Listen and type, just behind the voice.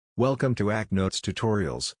Welcome to ACT Notes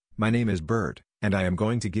Tutorials. My name is Bert, and I am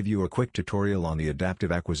going to give you a quick tutorial on the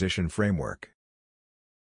Adaptive Acquisition Framework.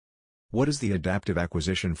 What is the Adaptive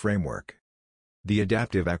Acquisition Framework? The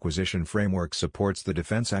Adaptive Acquisition Framework supports the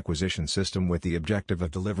defense acquisition system with the objective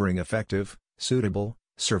of delivering effective, suitable,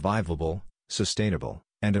 survivable, sustainable,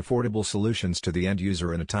 and affordable solutions to the end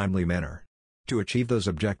user in a timely manner. To achieve those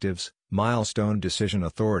objectives, milestone decision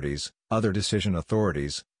authorities, other decision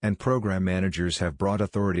authorities, and program managers have broad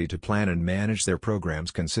authority to plan and manage their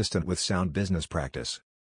programs consistent with sound business practice.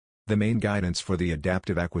 The main guidance for the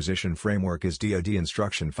Adaptive Acquisition Framework is DoD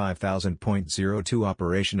Instruction 5000.02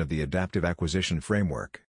 Operation of the Adaptive Acquisition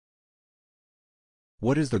Framework.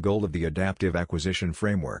 What is the goal of the Adaptive Acquisition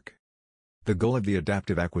Framework? The goal of the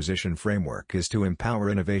Adaptive Acquisition Framework is to empower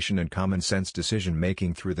innovation and common-sense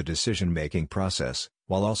decision-making through the decision-making process,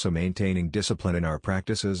 while also maintaining discipline in our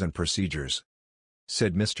practices and procedures,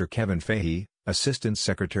 said Mr. Kevin Fahey, Assistant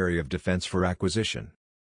Secretary of Defense for Acquisition.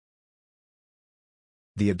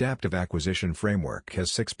 The Adaptive Acquisition Framework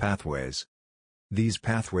has 6 pathways. These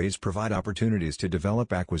pathways provide opportunities to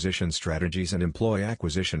develop acquisition strategies and employ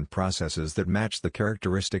acquisition processes that match the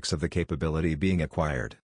characteristics of the capability being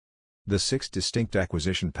acquired. The 6 distinct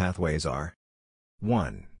acquisition pathways are: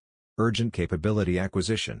 1. Urgent capability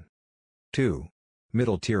acquisition. 2.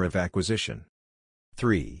 Middle tier of acquisition.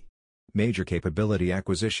 3. Major capability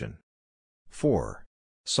acquisition. 4.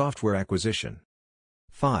 Software acquisition.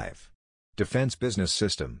 5. Defense business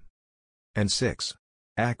system. And 6.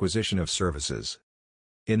 Acquisition of services.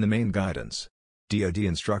 In the main guidance, DoD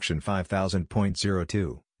Instruction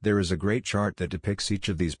 5000.02, there is a great chart that depicts each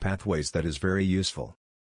of these pathways that is very useful.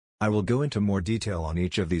 I will go into more detail on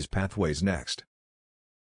each of these pathways next.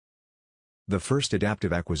 The first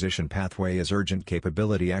adaptive acquisition pathway is urgent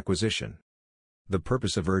capability acquisition. The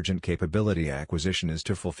purpose of urgent capability acquisition is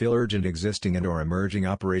to fulfill urgent existing and/or emerging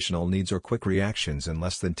operational needs or quick reactions in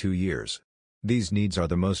less than 2 years. These needs are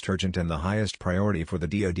the most urgent and the highest priority for the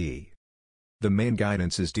DoD. The main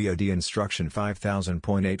guidance is DoD Instruction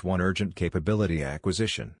 5000.81 Urgent Capability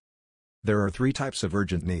Acquisition. There are 3 types of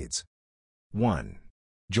urgent needs. 1.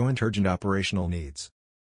 Joint Urgent Operational Needs.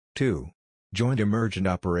 2. Joint Emergent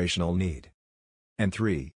Operational Need. And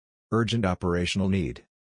 3. Urgent Operational Need.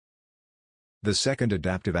 The second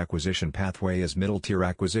adaptive acquisition pathway is Middle Tier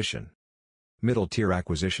Acquisition. Middle Tier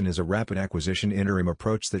Acquisition is a rapid acquisition interim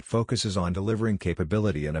approach that focuses on delivering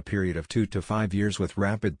capability in a period of 2 to 5 years with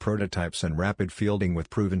rapid prototypes and rapid fielding with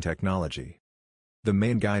proven technology. The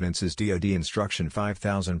main guidance is DoD Instruction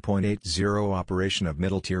 5000.80 Operation of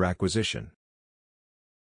Middle Tier Acquisition.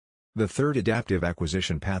 The third adaptive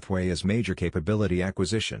acquisition pathway is Major Capability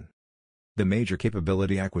Acquisition. The major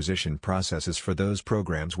capability acquisition process is for those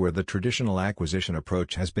programs where the traditional acquisition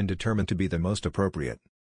approach has been determined to be the most appropriate.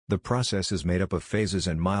 The process is made up of phases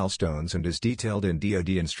and milestones and is detailed in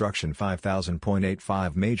DoD Instruction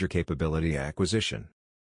 5000.85 Major Capability Acquisition.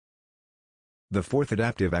 The fourth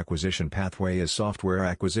adaptive acquisition pathway is Software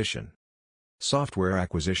Acquisition. Software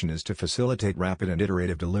acquisition is to facilitate rapid and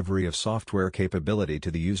iterative delivery of software capability to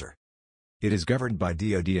the user. It is governed by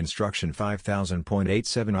DoD Instruction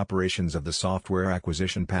 5000.87 Operations of the Software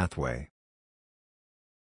Acquisition Pathway.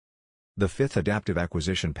 The fifth adaptive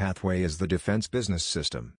acquisition pathway is the Defense Business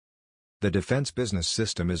System. The Defense Business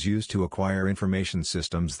System is used to acquire information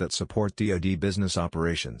systems that support DoD business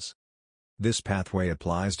operations. This pathway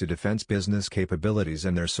applies to defense business capabilities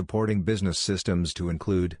and their supporting business systems to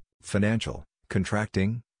include financial,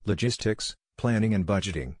 contracting, logistics, planning and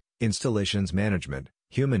budgeting, installations management,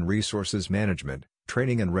 human resources management,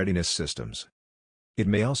 training and readiness systems. It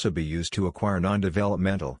may also be used to acquire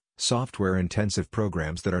non-developmental, software-intensive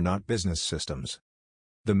programs that are not business systems.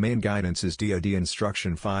 The main guidance is DoD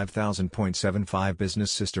Instruction 5000.75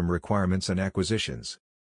 Business System Requirements and Acquisitions.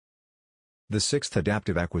 The sixth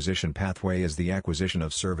adaptive acquisition pathway is the acquisition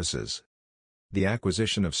of services. The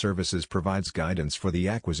acquisition of services provides guidance for the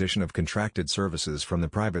acquisition of contracted services from the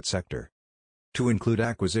private sector, to include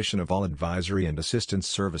acquisition of all advisory and assistance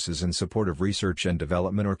services in support of research and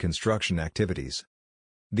development or construction activities.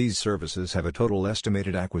 These services have a total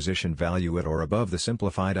estimated acquisition value at or above the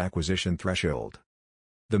simplified acquisition threshold.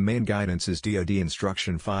 The main guidance is DoD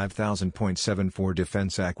Instruction 5000.74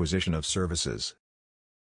 Defense Acquisition of Services.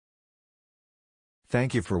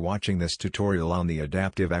 Thank you for watching this tutorial on the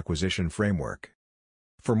Adaptive Acquisition Framework.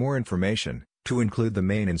 For more information, to include the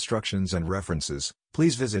main instructions and references,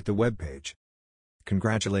 please visit the webpage.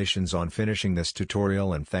 Congratulations on finishing this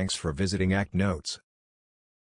tutorial and thanks for visiting ACT Notes.